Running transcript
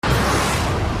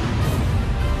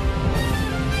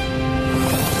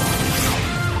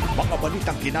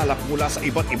balitang kinalap mula sa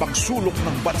iba't ibang sulok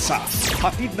ng bansa.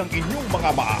 Hatid ng inyong mga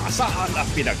maaasahan at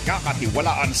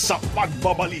pinagkakatiwalaan sa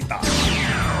pagbabalita.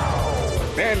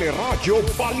 Teleradyo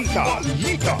Balita.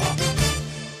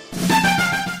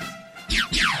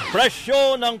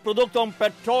 Presyo ng produktong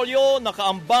petrolyo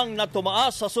nakaambang na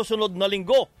tumaas sa susunod na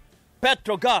linggo.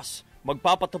 Petrogas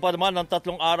magpapatupad naman ng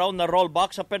 3 araw na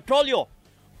rollback sa petrolyo.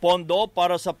 Pondo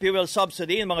para sa fuel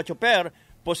subsidy ng mga tsuper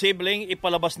posibleng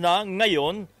ipalabas na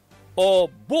ngayon o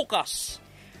bukas.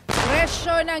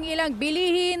 Presyo ng ilang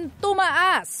bilihin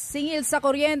tumaas. Singil sa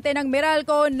kuryente ng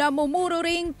Meralco namumuro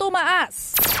ring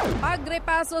tumaas.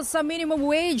 Pagrepaso sa minimum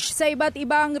wage sa iba't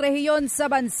ibang rehiyon sa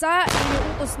bansa,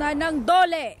 inuutos na ng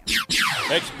DOLE.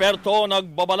 Eksperto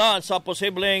nagbabala sa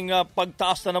posibleng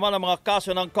pagtaas na naman ng mga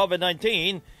kaso ng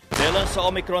COVID-19 dahil sa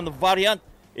Omicron variant.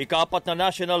 Ika-4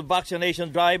 na national vaccination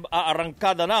drive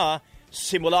aarangkada na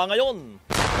simula ngayon.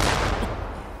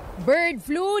 Bird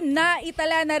flu na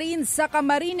itala na rin sa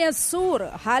Camarines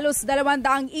Sur. Halos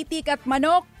 200 itik at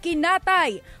manok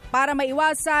kinatay para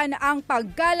maiwasan ang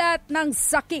pagkalat ng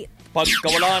sakit.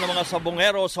 Pagkawala ng mga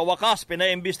sabongero sa wakas,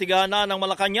 pinaimbestigahan na ng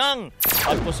Malacanang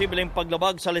at posibleng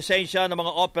paglabag sa lisensya ng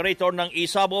mga operator ng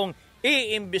isabong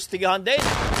iimbestigahan din.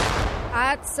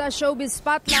 At sa Showbiz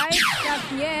Spotlight,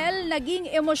 Katniel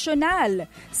naging emosyonal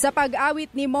sa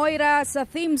pag-awit ni Moira sa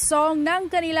theme song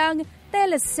ng kanilang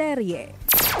teleserye.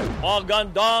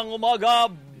 Magandang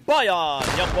umaga, bayan!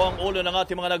 Yan po ang ulo ng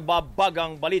ating mga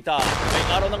nagbabagang balita.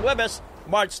 Ngayong araw ng Huwebes,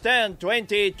 March 10,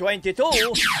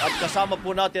 2022. At kasama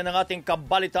po natin ang ating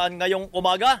kabalitaan ngayong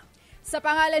umaga. Sa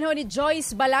pangalan ho ni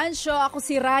Joyce Balancio, ako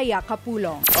si Raya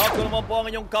Kapulong. Ako naman po ang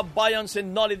inyong kabayan, si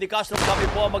Nolly Di Castro. Kami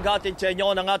po ang maghatid sa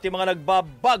inyo ng ating mga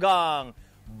nagbabagang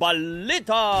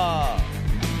balita.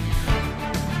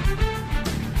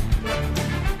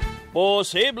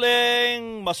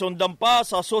 Posibleng masundan pa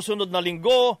sa susunod na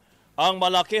linggo ang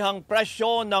malakihang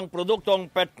presyo ng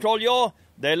produktong petrolyo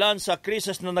dahil sa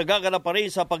krisis na nagaganap pa rin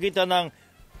sa pagitan ng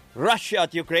Russia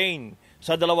at Ukraine.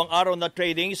 Sa 2 araw na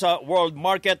trading sa world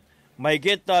market,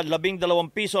 mahigit 12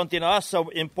 piso ang tinaas sa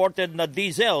imported na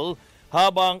diesel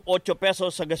habang 8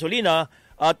 pesos sa gasolina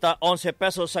at 11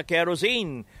 pesos sa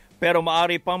kerosene. Pero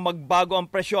maaari pang magbago ang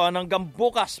presyo hanggang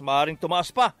bukas, maaaring tumaas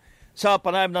pa. Sa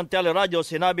panayam ng Teleradyo,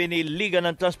 sinabi ni Liga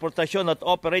ng Transportasyon at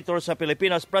Operator sa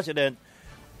Pilipinas President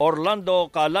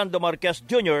Orlando Calando Marquez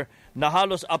Jr. na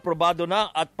halos aprobado na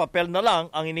at papel na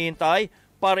lang ang inihintay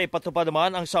para ipatupad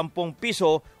naman ang 10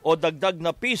 piso o dagdag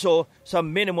na piso sa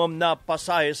minimum na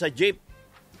pasahe sa jeep.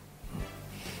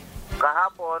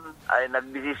 Kahapon ay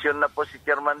nagdesisyon na po si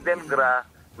Chairman Delgra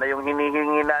na yung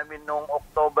hinihingi namin noong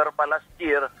October pa last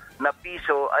year na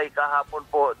piso ay kahapon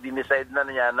po dinicide na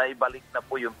niya na ibalik na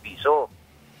po yung piso.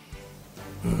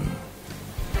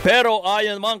 Pero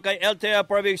ayon naman kay LTFRB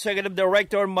Private Executive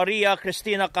Director Maria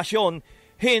Cristina Casion,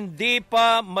 hindi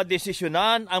pa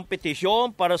madesisyonan ang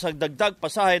petisyon para sa dagdag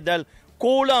pasahe dahil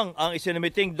kulang ang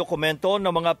isinamiting dokumento ng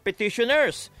mga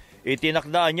petitioners.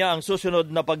 Itinakdaan niya ang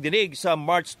susunod na pagdinig sa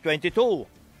March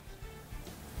 22.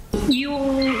 Yung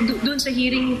doon sa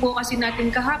hearing po kasi natin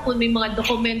kahapon, may mga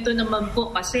dokumento naman po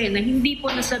kasi na hindi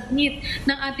po nasubmit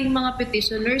ng ating mga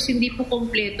petitioners, hindi po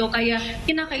kompleto, kaya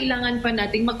kinakailangan pa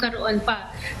nating magkaroon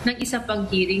pa ng isa pang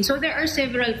hearing. So there are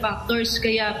several factors,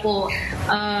 kaya po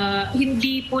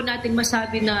hindi po natin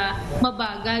masabi na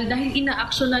mabagal dahil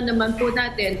ina-action na naman po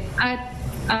natin at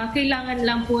kailangan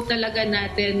lang po talaga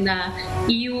natin na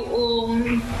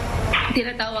yung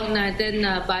tinatawag natin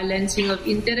na balancing of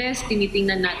interest,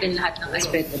 tinitingnan natin lahat ng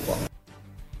aspeto po.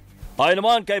 Ayon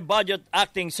naman kay Budget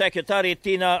Acting Secretary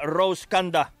Tina Rose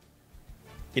Canda,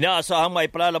 inaasahang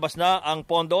may palalabas na ang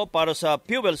pondo para sa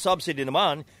fuel subsidy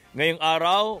naman ngayong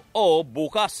araw o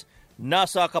bukas.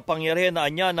 Nasa kapangyarihan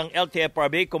niya ng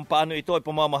LTFRB kung paano ito ay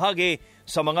pumamahagi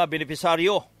sa mga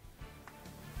benepisaryo.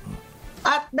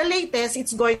 At the latest,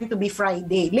 it's going to be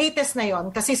Friday. Latest na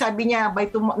yon kasi sabi niya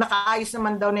nakaayos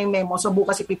naman daw na yung memo, so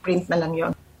bukas ipiprint na lang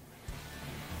yon.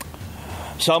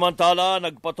 Samantala,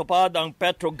 nagpatupad ang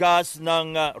Petrogas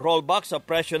ng rollback sa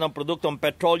presyo ng produktong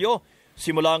petrolyo.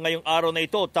 Simula ngayong araw na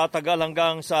ito, tatagal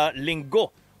hanggang sa linggo,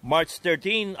 March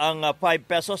 13, ang 5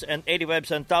 pesos and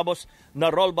 85 centavos na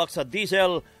rollback sa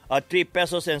diesel at 3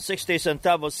 pesos and 60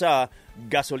 centavos sa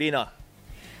gasolina.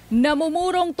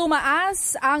 Namumurong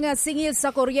tumaas ang singil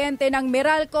sa kuryente ng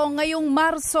Meralco ngayong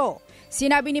Marso.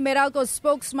 Sinabi ni Meralco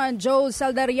spokesman Joe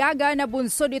Saldariaga na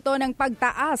bunsod ito ng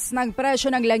pagtaas ng presyo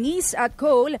ng langis at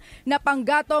coal na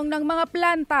panggatong ng mga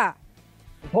planta.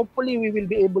 Hopefully we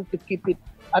will be able to keep it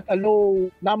at a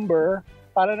low number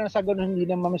para na sa ganun hindi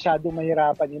naman masyadong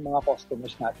mahirapan yung mga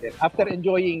customers natin after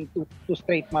enjoying two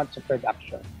straight months of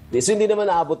production. So hindi naman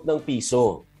naabot ng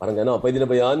piso. Parang gano'n. Pwede na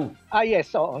ba yun?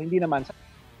 Yes, oo, hindi naman.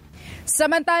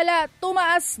 Samantala,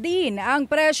 tumaas din ang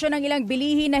presyo ng ilang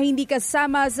bilihin na hindi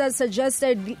kasama sa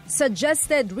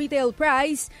suggested retail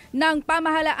price ng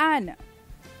pamahalaan.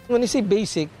 When you say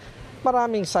basic,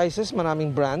 maraming sizes,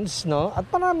 maraming brands, no? At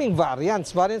maraming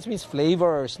variants. Variants means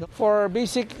flavors. No? For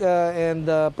basic and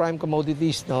prime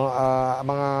commodities, no,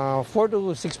 mga 4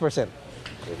 to 6%.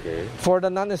 Okay. For the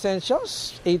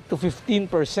non-essentials, 8 to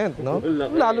 15%, no?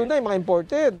 Lalo na yung mga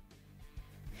imported.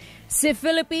 Si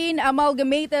Philippine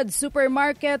Amalgamated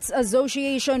Supermarkets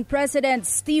Association President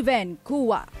Steven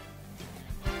Kua.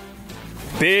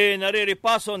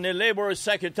 Pinariripaso ni Labor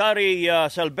Secretary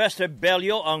Silvestre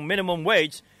Bello ang minimum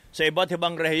wage sa iba't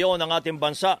ibang rehiyon ng ating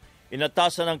bansa.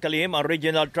 Inatasan ng kalihim ang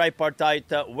Regional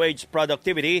Tripartite Wage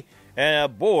Productivity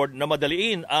Board na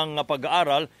madaliin ang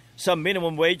pag-aaral sa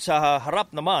minimum wage sa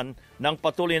harap naman ng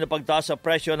patuloy na pagtaas sa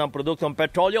presyo ng produktong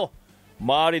petrolyo.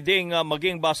 Maaari ding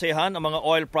maging basehan ang mga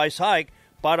oil price hike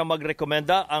para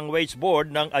magrekomenda ang wage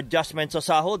board ng adjustment sa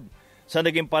sahod. Sa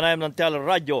naging panayam ng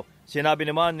Radyo, sinabi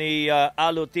naman ni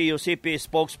ALO-TUCP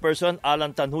spokesperson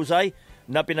Alan Tanhusay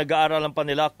na pinag-aaralan pa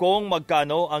nila kung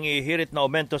magkano ang ihirit na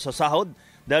aumento sa sahod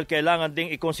dahil kailangan ding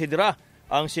ikonsidera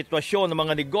ang sitwasyon ng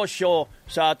mga negosyo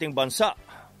sa ating bansa.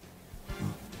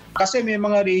 Kasi may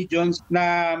mga regions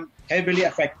na heavily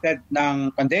affected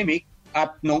ng pandemic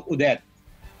at nung UDET.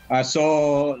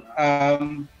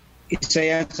 Isa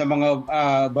yan sa mga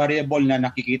variable na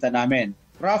nakikita namin.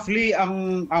 Roughly,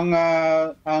 ang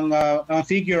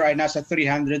figure ay nasa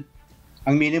 300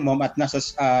 ang minimum at nasa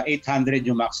 800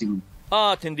 yung maximum.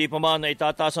 At hindi pa man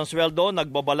naitataas ang sweldo,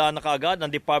 nagbabala na kaagad ng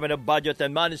Department of Budget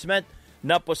and Management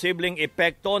na posibleng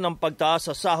epekto ng pagtaas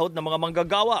sa sahod ng mga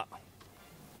manggagawa.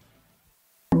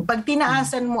 Pag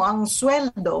tinaasan mo ang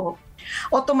sweldo,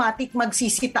 automatic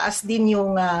magsisitaas din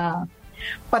yung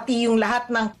pati yung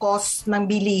lahat ng cost ng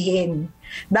bilihin.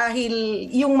 Dahil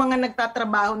yung mga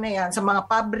nagtatrabaho na yan sa mga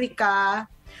pabrika,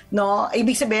 no,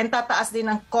 ibig sabihin tataas din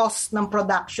ang cost ng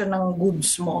production ng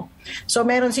goods mo. So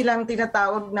meron silang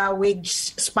tinatawag na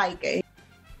wage spike.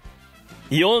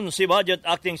 Yun si Budget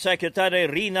Acting Secretary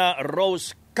Rina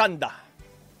Rose Kanda.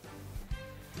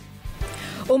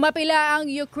 Umapila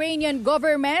ang Ukrainian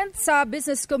government sa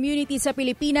business community sa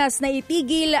Pilipinas na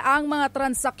itigil ang mga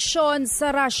transaksyon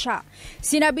sa Russia.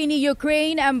 Sinabi ni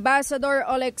Ukraine Ambassador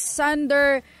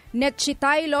Alexander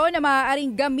Nechitailo na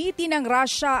maaaring gamitin ng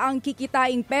Russia ang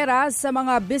kikitaing pera sa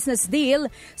mga business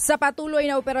deal sa patuloy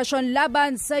na operasyon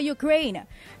laban sa Ukraine.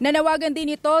 Nanawagan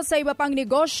din ito sa iba pang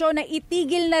negosyo na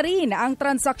itigil na rin ang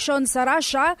transaksyon sa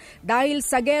Russia dahil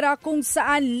sa gera kung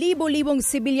saan libo-libong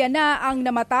sibilyan na ang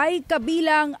namatay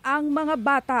kabilang ang mga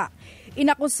bata.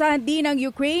 Inakusahan din ng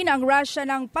Ukraine ang Russia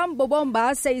ng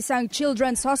pambobomba sa isang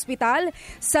children's hospital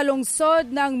sa lungsod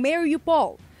ng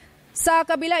Mariupol. Sa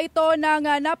kabila ito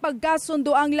ng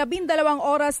napagkasundo ang 12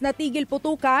 oras na tigil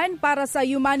putukan para sa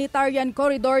humanitarian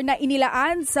corridor na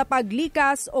inilaan sa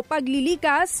paglikas o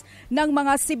paglilikas ng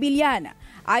mga sibilyan.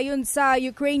 Ayon sa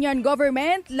Ukrainian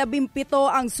government, 17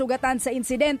 ang sugatan sa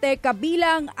insidente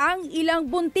kabilang ang ilang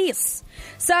buntis.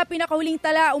 Sa pinakahuling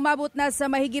tala, umabot na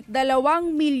sa mahigit 2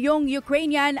 milyong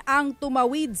Ukrainian ang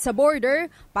tumawid sa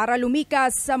border para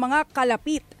lumikas sa mga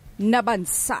kalapit na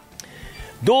bansa.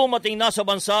 Dumating na sa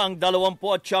bansa ang 29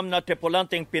 na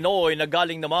tripulanteng Pinoy na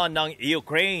galing naman ng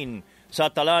Ukraine.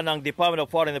 Sa tala ng Department of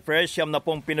Foreign Affairs,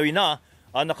 70 Pinoy na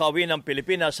ang nakauwi ng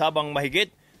Pilipinas habang mahigit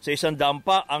sa 100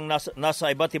 pa ang nasa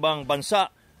iba't ibang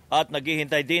bansa at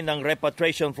naghihintay din ng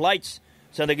repatriation flights.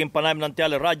 Sa naging panayam ng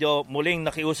Radyo, muling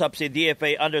nakiusap si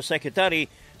DFA Undersecretary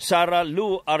Sara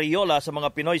Lu Ariola sa mga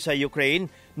Pinoy sa Ukraine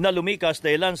na lumikas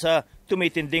dahilan sa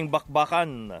tumitinding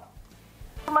bakbakan.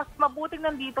 Mas mabuting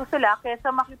nandito sila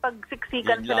kaysa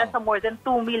makipagsiksikan sila sa more than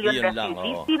 2 million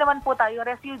refugees. Di naman po tayo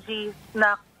refugees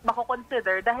na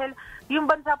mako-consider dahil yung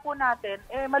bansa po natin,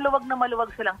 maluwag na maluwag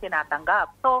silang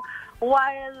tinatanggap. So,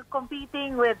 while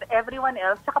competing with everyone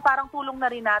else, saka parang tulong na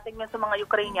rin natin yun sa mga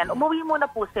Ukrainian, umuwi muna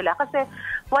po sila kasi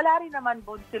wala rin naman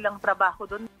po silang trabaho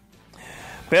doon.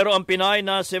 Pero ang Pinay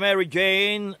na si Mary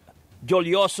Jane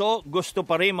Jolioso gusto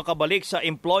pa rin makabalik sa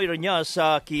employer niya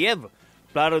sa Kiev.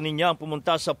 Plano niya ang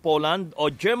pumunta sa Poland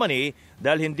o Germany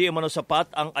dahil hindi umano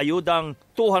sapat ang ayudang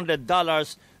 $200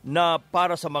 na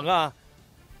para sa mga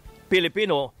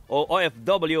Pilipino o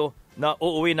OFW na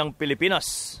uuwi ng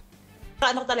Pilipinas.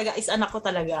 Anak talaga is anak ko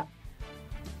talaga.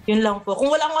 Yun lang po.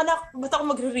 Kung wala akong anak, ba't ako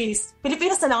mag-release?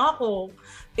 Pilipinas na lang ako.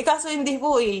 Kaso hindi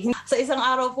po eh. Sa isang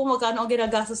araw po magkano ang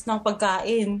ginagastos ng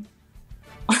pagkain.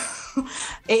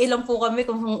 ilan po kami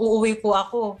kung uuwi po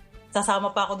ako.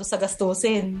 Sasama pa ako doon sa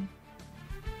gastusin.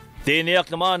 Tiniyak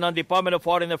naman ng Department of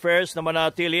Foreign Affairs na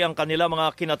manatili ang kanilang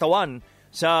mga kinatawan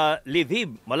sa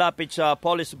Lviv malapit sa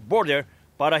Polish border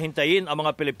para hintayin ang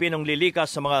mga Pilipinong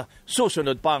lilikas sa mga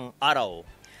susunod pang araw.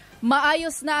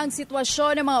 Maayos na ang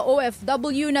sitwasyon ng mga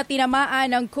OFW na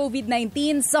tinamaan ng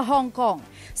COVID-19 sa Hong Kong.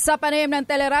 Sa panayam ng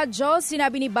teleradyo,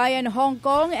 sinabi ni Bayan Hong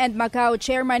Kong and Macau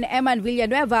Chairman Eman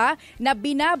Villanueva na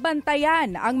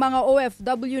binabantayan ang mga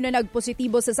OFW na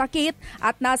nagpositibo sa sakit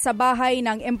at nasa bahay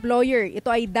ng employer.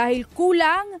 Ito ay dahil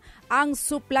kulang ang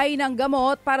supply ng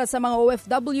gamot para sa mga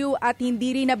OFW at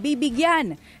hindi rin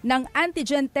nabibigyan ng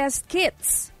antigen test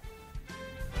kits.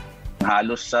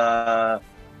 Halos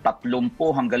 30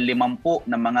 hanggang 50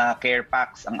 na mga care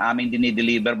packs ang aming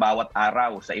dinideliver bawat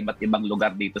araw sa iba't ibang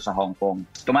lugar dito sa Hong Kong.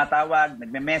 Tumatawag,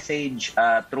 nagme-message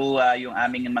through yung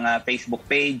aming mga Facebook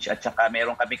page at saka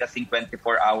meron kami kasing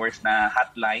 24 hours na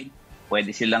hotline.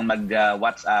 Pwede silang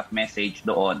mag-WhatsApp message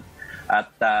doon. At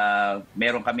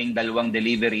meron kaming 2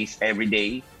 deliveries every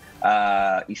day.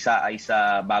 Isa ay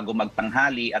sa bago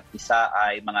magtanghali at isa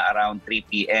ay mga around 3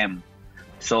 p.m.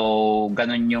 So,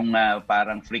 ganun yung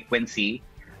parang frequency.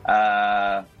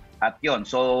 At yon,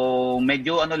 so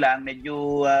medyo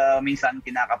minsan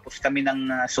kinakapos kami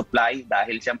ng supply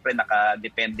dahil siyempre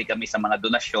nakadepende kami sa mga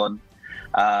donasyon,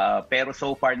 pero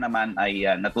so far naman ay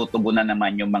natutugunan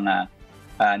naman yung mga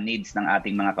needs ng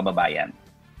ating mga kababayan.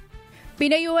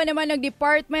 Pinayuhan naman ng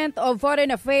Department of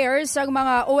Foreign Affairs ang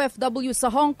mga OFW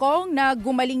sa Hong Kong na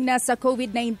gumaling na sa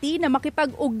COVID-19 na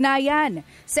makipag-ugnayan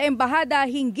sa embahada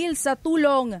hinggil sa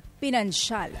tulong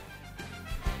pinansyal.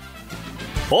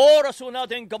 Oras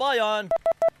natin, kabayan,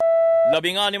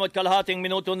 16:30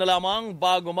 minuto na lamang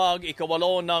bago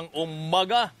mag-ikawalo ng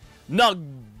umaga.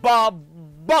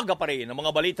 Nagbabaga pa rin ang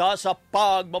mga balita sa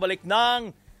pagbabalik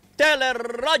ng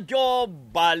Teleradyo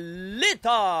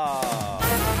Balita.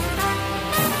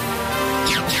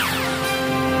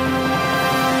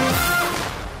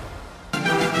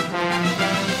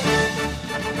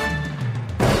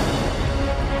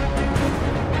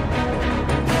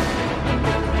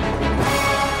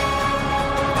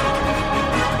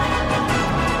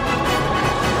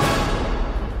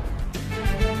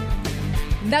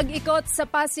 Nag-ikot sa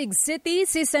Pasig City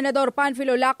si Senador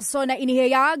Panfilo Lacson na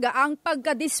inihayag ang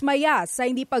pagkadismaya sa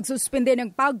hindi pagsuspende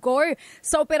ng PAGCOR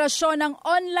sa operasyon ng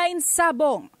online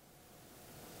sabong.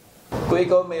 Kung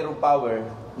ikaw mayroong power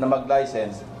na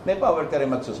mag-license, may power ka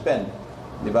rin mag-suspend.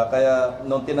 Diba? Kaya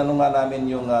nung tinanong nga namin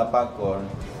yung PAGCOR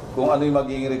kung ano yung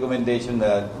magiging recommendation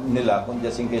nila kung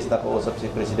just in case napausap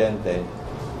si Presidente,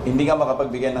 hindi nga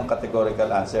makapagbigay ng categorical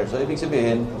answer. So ibig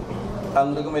sabihin,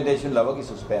 ang recommendation lang, wag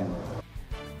i-suspend.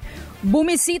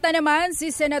 Bumisita naman si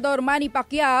Senador Manny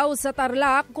Pacquiao sa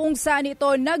Tarlac kung saan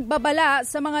ito nagbabala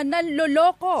sa mga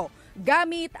nanloloko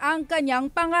gamit ang kanyang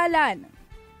pangalan.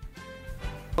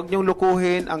 Huwag niyong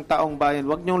lukuhin ang taong bayan.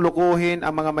 Huwag niyong lukuhin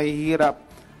ang mga mahihirap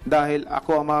dahil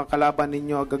ako ang mga kalaban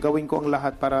ninyo. Gagawin ko ang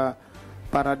lahat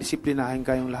para disiplinahin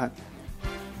kayong lahat.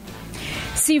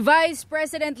 Si Vice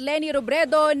President Leni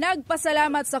Robredo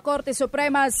nagpasalamat sa Korte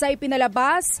Suprema sa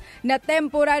ipinalabas na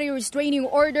temporary restraining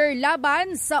order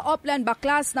laban sa Oplan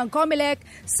Baklas ng COMELEC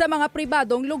sa mga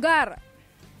pribadong lugar.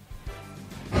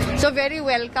 So very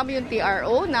welcome yung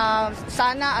TRO na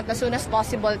sana at as soon as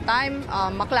possible time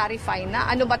maklarify na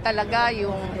ano ba talaga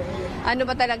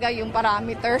yung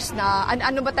parameters na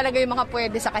ano ba talaga yung mga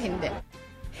pwede sa hindi.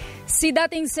 Si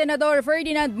dating Senador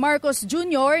Ferdinand Marcos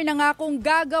Jr. nangakong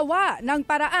gagawa ng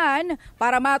paraan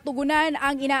para matugunan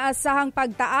ang inaasahang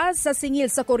pagtaas sa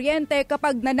singil sa kuryente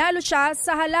kapag nanalo siya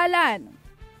sa halalan.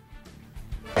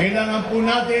 Kailangan po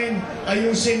natin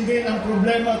ayusin din ang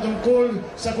problema tungkol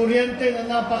sa kuryente na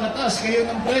napakataas kayo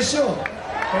ng presyo.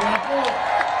 Kaya po,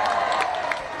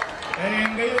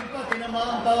 ngayon pa,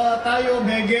 tinamaan pa tayo,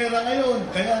 may gera ngayon.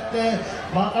 Kaya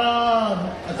baka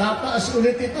tataas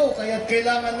ulit ito. Kaya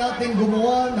kailangan natin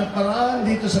gumawa ng paraan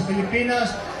dito sa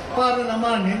Pilipinas para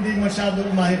naman hindi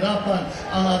masyadong mahirapan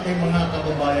ang ating mga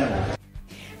kababayan.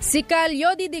 Si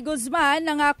Calyodi de Guzman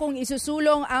nangakong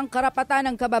isusulong ang karapatan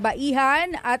ng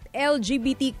kababaihan at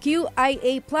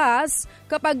LGBTQIA+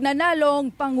 kapag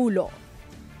nanalong Pangulo.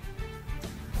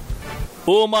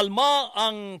 Umalma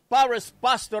ang Paris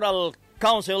Pastoral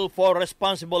Council for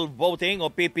Responsible Voting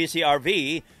o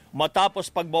PPCRV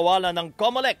matapos pagbawalan ng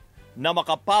COMELEC na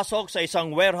makapasok sa isang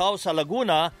warehouse sa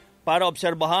Laguna para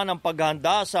obserbahan ang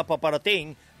paghahanda sa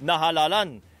paparating na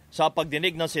halalan. Sa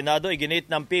pagdinig ng Senado, iginit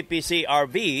ng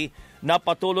PPCRV na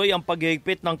patuloy ang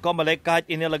paghihigpit ng COMELEC kahit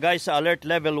inilagay sa alert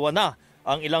level 1 na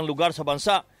ang ilang lugar sa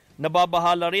bansa.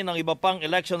 nababahala rin ang iba pang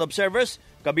election observers,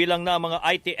 kabilang na mga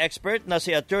IT expert na si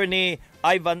Attorney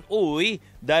Ivan Uy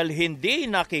dahil hindi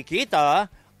nakikita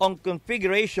ang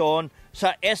configuration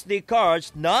sa SD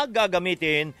cards na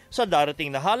gagamitin sa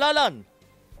darating na halalan.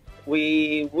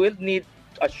 We will need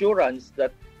assurance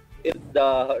that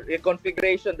the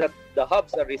reconfiguration that the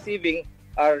hubs are receiving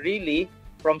are really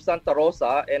from Santa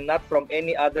Rosa and not from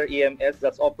any other EMS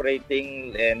that's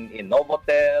operating in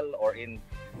Novotel or in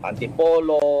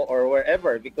Antipolo or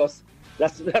wherever, because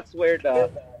that's where the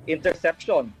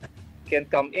interception can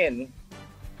come in.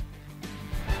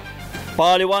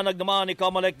 Paliwanag naman ni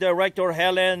COMELEC Director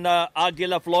Helen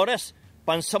Aguila Flores,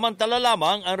 pansamantala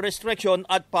lamang ang restriction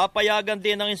at papayagan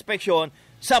din ng inspeksyon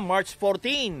sa March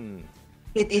 14.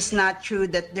 It is not true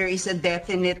that there is a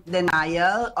definite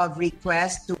denial of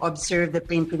request to observe the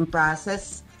printing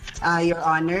process, Your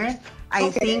Honor.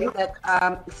 I think that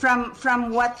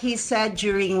from what he said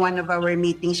during one of our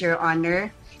meetings, Your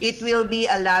Honor, it will be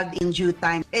allowed in due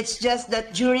time. It's just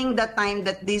that during the time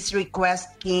that this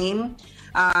request came,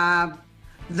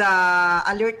 the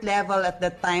alert level at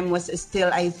that time was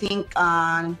still, I think,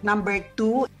 number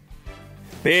 2.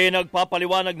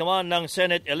 Pinagpapaliwanag naman ng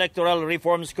Senate Electoral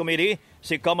Reforms Committee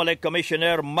si COMELEC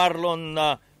Commissioner Marlon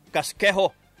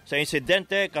Casquejo sa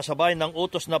insidente kasabay ng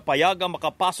utos na payagang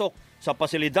makapasok sa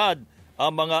pasilidad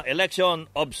ang mga election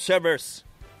observers.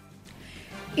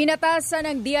 Inatasan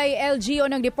ng DILG o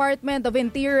ng Department of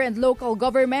Interior and Local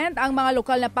Government ang mga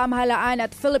lokal na pamahalaan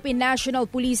at Philippine National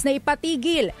Police na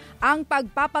ipatigil ang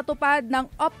pagpapatupad ng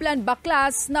Upland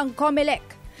Baklas ng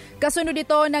COMELEC. Kasunod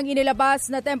ito ng inilabas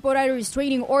na temporary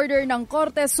restraining order ng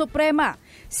Korte Suprema.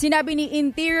 Sinabi ni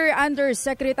Interior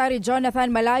Undersecretary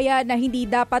Jonathan Malaya na hindi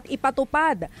dapat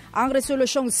ipatupad ang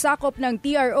resolusyong sakop ng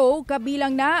TRO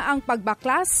kabilang na ang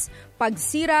pagbaklas,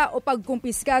 pagsira o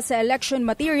pagkumpiska sa election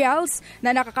materials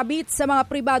na nakakabit sa mga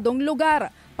pribadong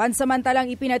lugar.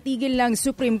 Pansamantalang ipinatigil ng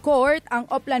Supreme Court ang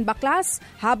Upland Baklas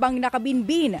habang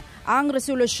nakabinbin ang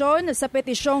resolusyon sa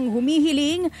petisyong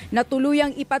humihiling na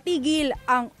tuluyang ipatigil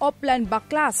ang Upland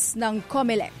Baklas ng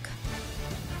COMELEC.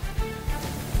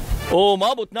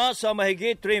 Umabot na sa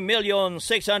mahigit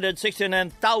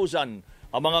 3,669,000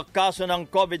 ang mga kaso ng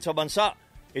COVID sa bansa.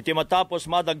 Iti matapos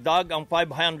madagdag ang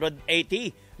 580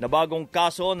 na bagong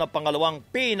kaso na pangalawang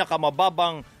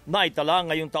pinakamababang naitala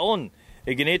ngayong taon.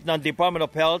 Iginit ng Department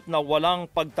of Health na walang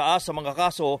pagtaas sa mga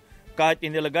kaso kahit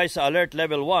inilagay sa Alert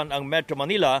Level 1 ang Metro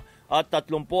Manila at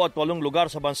 38 lugar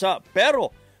sa bansa.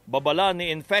 Pero babala ni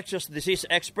infectious disease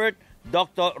expert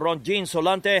Dr. Ronjean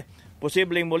Solante,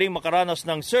 posibleng muling makaranas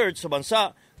ng surge sa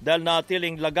bansa dahil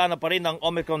natiling lagana pa rin ang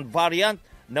Omicron variant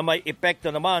na may epekto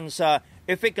naman sa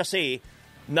efficacy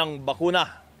ng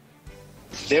bakuna.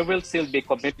 There will still be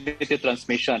community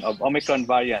transmission of Omicron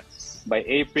variant by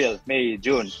April, May,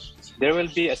 June. There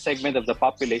will be a segment of the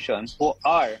population who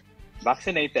are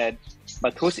vaccinated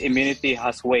but whose immunity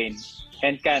has waned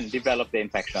and can develop the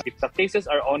infection. If the cases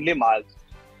are only mild,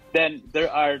 then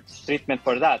there are treatment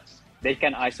for that. They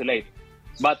can isolate.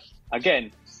 But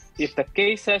again, if the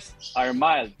cases are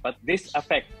mild but this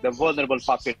affect the vulnerable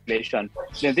population,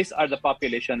 then these are the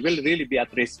population will really be at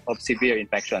risk of severe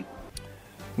infection.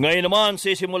 Ngayon naman,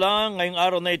 sisimula ngayong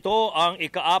araw na ito ang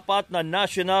ika-4 na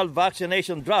National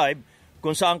Vaccination Drive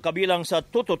kung saan kabilang sa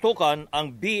tututukan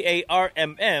ang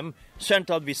BARMM,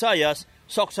 Central Visayas,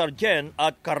 Soc-Sargen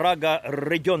at Caraga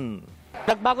Region.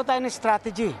 Nagbago tayo ng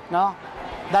strategy, no?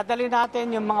 Dadali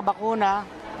natin yung mga bakuna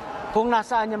kung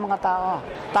nasaan yung mga tao.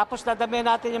 Tapos dadami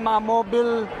natin yung mga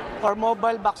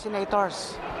mobile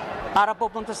vaccinators para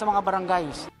pupunta sa mga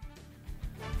barangays.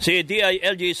 Si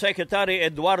DILG Secretary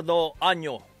Eduardo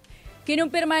Año.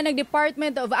 Kinumpirma ng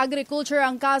Department of Agriculture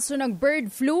ang kaso ng bird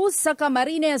flu sa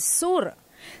Camarines Sur.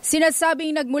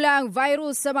 Sinasabing nagmula ang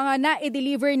virus sa mga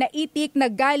na-deliver na itik na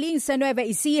galing sa Nueva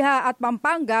Ecija at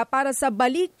Pampanga para sa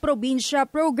Balik Probinsya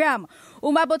Program.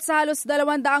 Umabot sa halos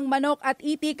 200 manok at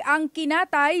itik ang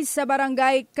kinatay sa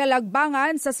barangay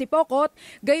Kalagbangan sa Sipokot,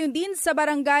 gayon din sa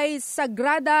barangay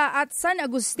Sagrada at San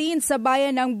Agustin sa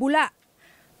bayan ng Bula.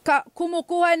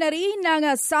 Kumukuha na rin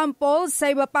ng sample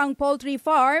sa iba pang poultry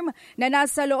farm na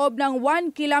nasa loob ng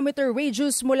 1 kilometer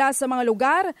radius mula sa mga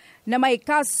lugar na may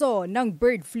kaso ng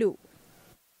bird flu.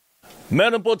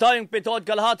 Meron po tayong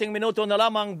 7.5 minuto na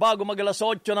lamang bago mag-alas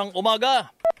 8 ng umaga.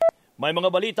 May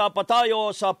mga balita pa tayo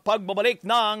sa pagbabalik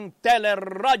ng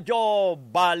Teleradyo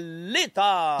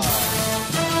Balita.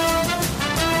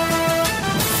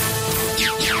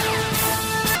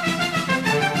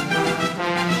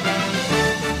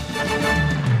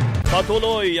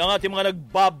 Patuloy ang ating mga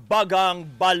nagbabagang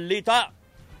balita.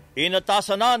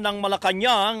 Inatasan na ng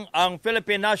Malacanang ang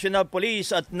Philippine National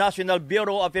Police at National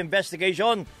Bureau of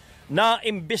Investigation na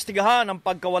imbestigahan ang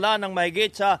pagkawala ng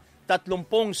mahigit sa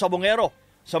 30 sabongero.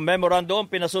 Sa memorandum,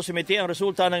 pinasusimiti ang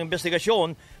resulta ng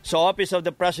investigasyon sa Office of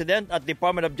the President at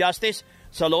Department of Justice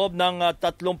sa loob ng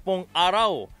 30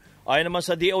 araw. Ayon naman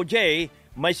sa DOJ,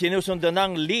 may sinusundan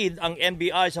ng lead ang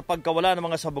NBI sa pagkawala ng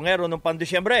mga sabongero noong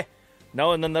Pandesyembre.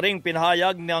 Nauna na ring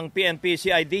pinahayag ng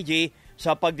PNP-CIDG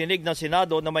sa pagdinig ng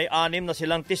Senado na may 6 na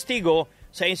silang testigo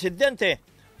sa insidente.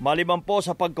 Maliban po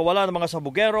sa pagkawala ng mga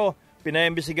sabongero,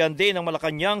 pinaimbestigahan din ng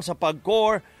Malacanang sa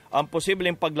PAGCOR ang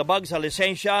posibleng paglabag sa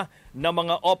lisensya ng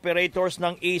mga operators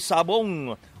ng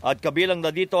e-sabong at kabilang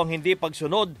na dito ang hindi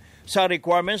pagsunod sa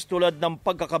requirements tulad ng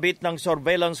pagkakabit ng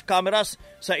surveillance cameras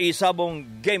sa e-sabong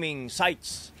gaming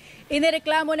sites.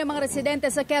 Inireklamo ng mga residente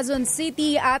sa Quezon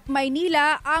City at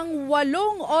Maynila ang 8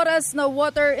 oras na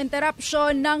water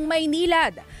interruption ng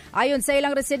Maynilad. Ayon sa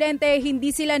ilang residente,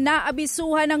 hindi sila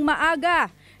naabisuhan ng maaga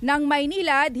ng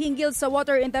Maynilad hinggil sa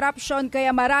water interruption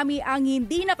kaya marami ang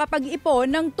hindi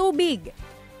nakapag-ipon ng tubig.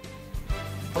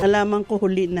 Alaman ko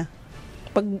huli na.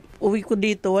 Pag uwi ko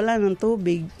dito, wala ng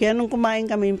tubig. Kaya nung kumain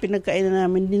kami, yung pinagkainan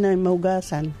namin, hindi namin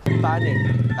mahugasan. Panik.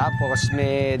 Tapos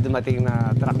may dumating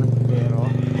na truck ng tubero.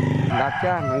 Lahat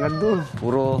yan, hanggang doon.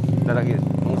 Puro lalagyan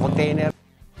ng container.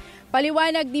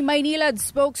 Paliwanag ni Maynilad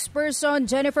spokesperson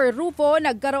Jennifer Rufo,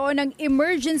 nagkaroon ng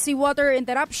emergency water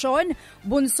interruption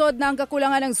bunsod ng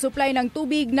kakulangan ng supply ng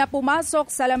tubig na pumasok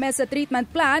sa Lamesa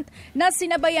Treatment Plant na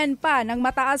sinabayan pa ng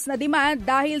mataas na demand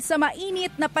dahil sa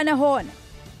mainit na panahon.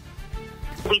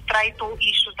 We try to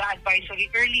issue the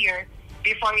advisory earlier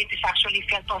before it is actually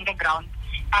felt on the ground.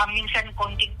 Minsan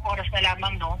konting oras na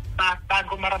lamang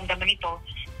bago maramdaman ito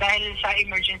dahil sa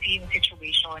emergency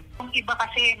situation. Kung iba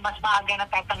kasi mas maaga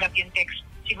natatanggap yung text,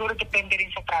 siguro depende rin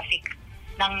sa traffic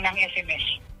ng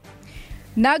SMS.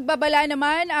 Nagbabala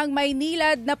naman ang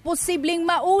Maynilad na posibleng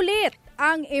maulit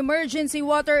ang emergency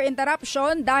water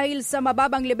interruption dahil sa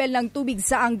mababang level ng tubig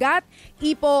sa Angat,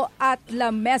 Ipo at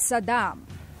Lamesa Dam.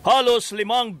 Halos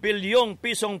 5 bilyong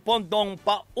pisong pondong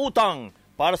pautang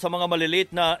para sa mga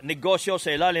maliliit na negosyo sa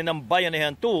ilalim ng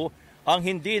Bayanihan 2 ang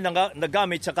hindi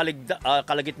nagamit sa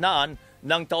kalagitnaan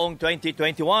ng taong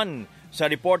 2021. Sa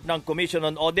report ng Commission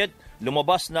on Audit,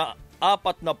 lumabas na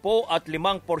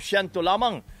 45%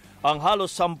 lamang ang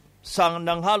halos 10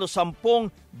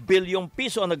 bilyong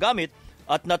piso ang nagamit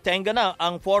at natenga na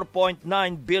ang 4.9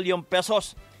 bilyong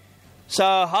pesos.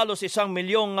 Sa halos 1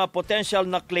 milyong potential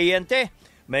na kliyente,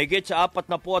 mahigit sa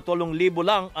 48,000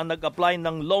 lang ang nag-apply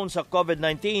ng loan sa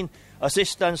COVID-19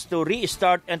 Assistance to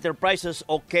Restart Enterprises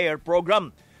o CARE program.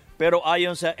 Pero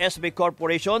ayon sa SB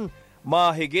Corporation,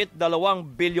 mahigit 2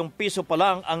 bilyong piso pa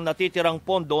lang ang natitirang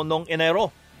pondo noong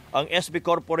Enero. Ang SB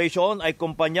Corporation ay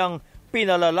kumpanyang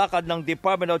pinalalakad ng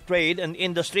Department of Trade and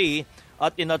Industry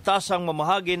at inatasang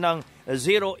mamahagi ng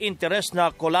zero interest na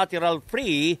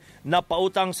collateral-free na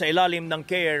pautang sa ilalim ng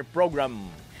CARE program.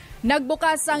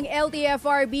 Nagbukas ang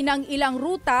LTFRB ng ilang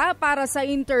ruta para sa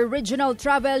inter-regional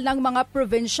travel ng mga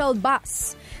provincial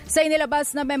bus. Sa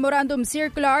inilabas na memorandum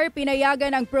circular,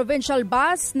 pinayagan ang provincial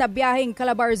bus na biyaheng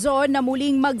Calabarzon na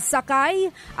muling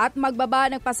magsakay at magbaba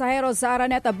ng pasahero sa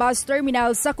Araneta Bus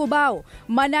Terminal sa Cubao.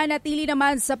 Mananatili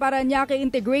naman sa Parañaque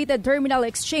Integrated Terminal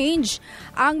Exchange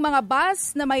ang mga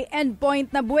bus na may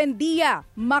endpoint na Buendia,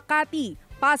 Makati,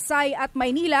 Pasay at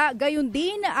Maynila, gayon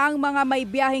din ang mga may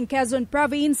biyaheng Quezon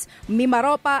Province,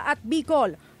 Mimaropa at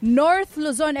Bicol. North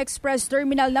Luzon Express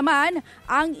Terminal naman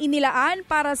ang inilaan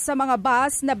para sa mga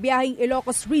bus na biyaheng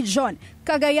Ilocos Region,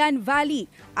 Cagayan Valley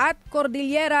at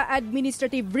Cordillera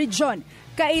Administrative Region.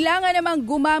 Kailangan namang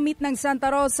gumamit ng Santa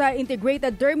Rosa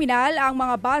Integrated Terminal ang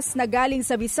mga bus na galing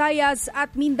sa Visayas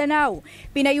at Mindanao.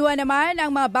 Pinayuhan naman ang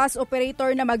mga bus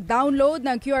operator na mag-download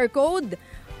ng QR code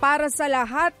para sa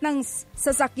lahat ng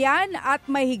sasakyan at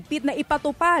may higpit na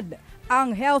ipatupad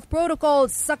ang health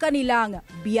protocols sa kanilang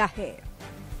biyahe.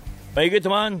 Mahigit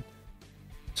naman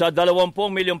sa 20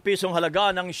 milyong pisong halaga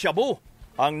ng shabu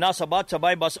ang nasabat sa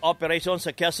bypass operation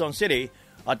sa Quezon City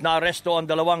at naaresto ang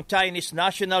 2 Chinese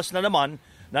nationals na naman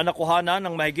na nakuhanan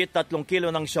ng mahigit 3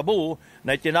 kilo ng shabu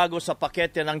na itinago sa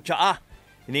pakete ng tsaa.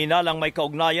 Hininalang may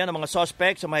kaugnayan ng mga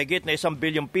suspect sa mahigit na 1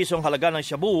 bilyong pisong halaga ng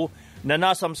shabu na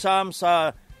nasamsam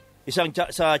sa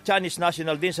Chinese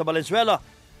national din sa Valenzuela.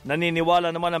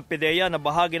 Naniniwala naman ang PDEA na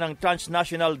bahagi ng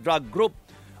transnational drug group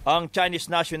ang Chinese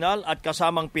national at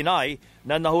kasamang Pinay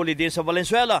na nahuli din sa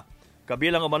Valenzuela.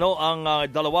 Kabilang umano ang 2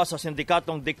 sa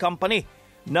sindikatong The Company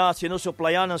na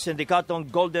sinusuplayan ng sindikatong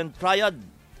Golden Triad.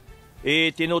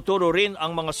 Itinuturo rin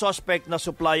ang mga suspect na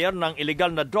supplier ng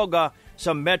illegal na droga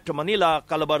sa Metro Manila,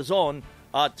 Calabarzon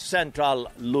at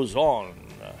Central Luzon.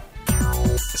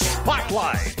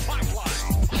 Spotlight.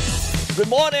 Good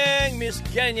morning, Miss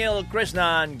Geniel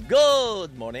Krishnan.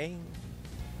 Good morning.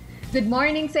 Good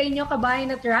morning sa inyo,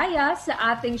 kabayan at Raya, sa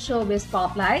ating showbiz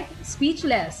spotlight.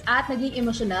 Speechless at naging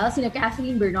emosyonal sina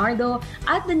Catherine Bernardo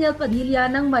at Daniel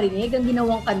Padilla nang marinig ang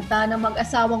ginawang kanta ng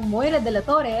mag-asawang Moira de la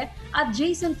Torre at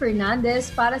Jason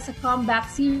Fernandez para sa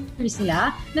comeback series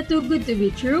nila na Too Good to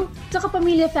Be True sa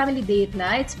Kapamilya Family Date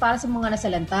Nights para sa mga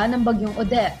nasalanta ng Bagyong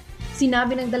Odette.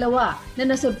 Sinabi ng dalawa na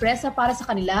nasurpresa para sa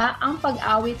kanila ang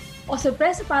pag-awit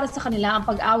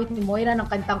ni Moira ng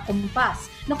kantang Kumpas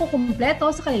na kukumpleto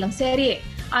sa kanilang serye.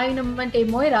 Ayon naman kay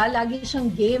Moira, lagi siyang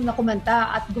game na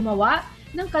kumanta at gumawa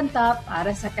ng kanta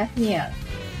para sa Kathniel.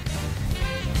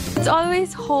 It's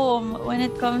always home when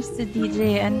it comes to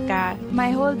DJ and Kath.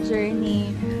 My whole journey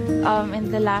in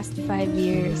the last 5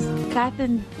 years, Kath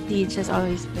and DJ has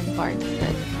always been part of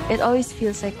it. It always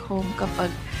feels like home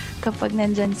kapag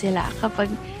nandyan sila, kapag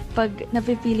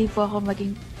napipili po ako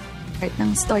maging part ng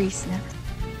stories na.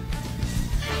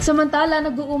 Samantala,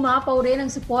 nag-uumapaw rin ang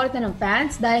suporta ng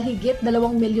fans dahil higit 2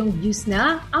 milyong views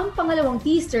na ang pangalawang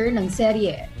teaser ng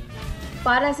serye.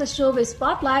 Para sa Showbiz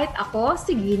Spotlight, ako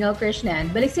si Gino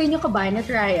Krishnan. Balik sa inyo, kabayan at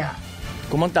Raya.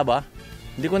 Kumanta ba?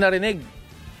 Hindi ko narinig.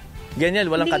 Ganyan,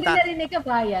 walang kanta. Hindi ko narinig,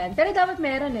 kabayan. Pero dapat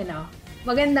meron no?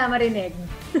 Maganda marinig.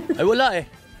 Ay, wala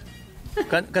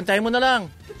kantahin mo na lang.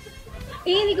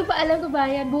 Hindi ko pa alam,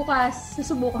 kabayan. Bukas,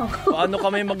 susubukan ko. Paano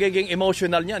kami magiging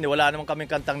emotional niyan? Wala naman kaming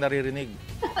kantang naririnig.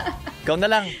 Ikaw na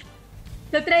lang.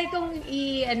 Try kong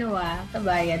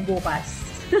kabayan, bukas.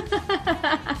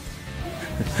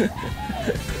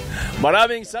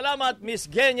 Maraming salamat, Miss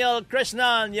Geniel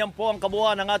Krishnan. Yan po ang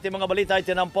kabuuan ng ating mga balita ay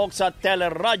tinampok sa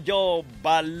Radyo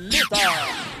Balita.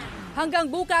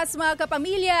 Hanggang bukas, mga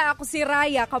kapamilya, ako si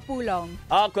Raya Kapulong.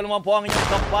 Ako naman po ang inyong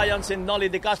kabayan, si Nolly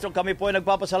De Castro. Kami po ay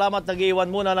nagpapasalamat. Nag-iwan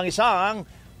muna ng isang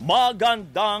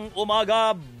magandang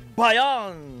umaga,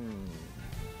 bayan!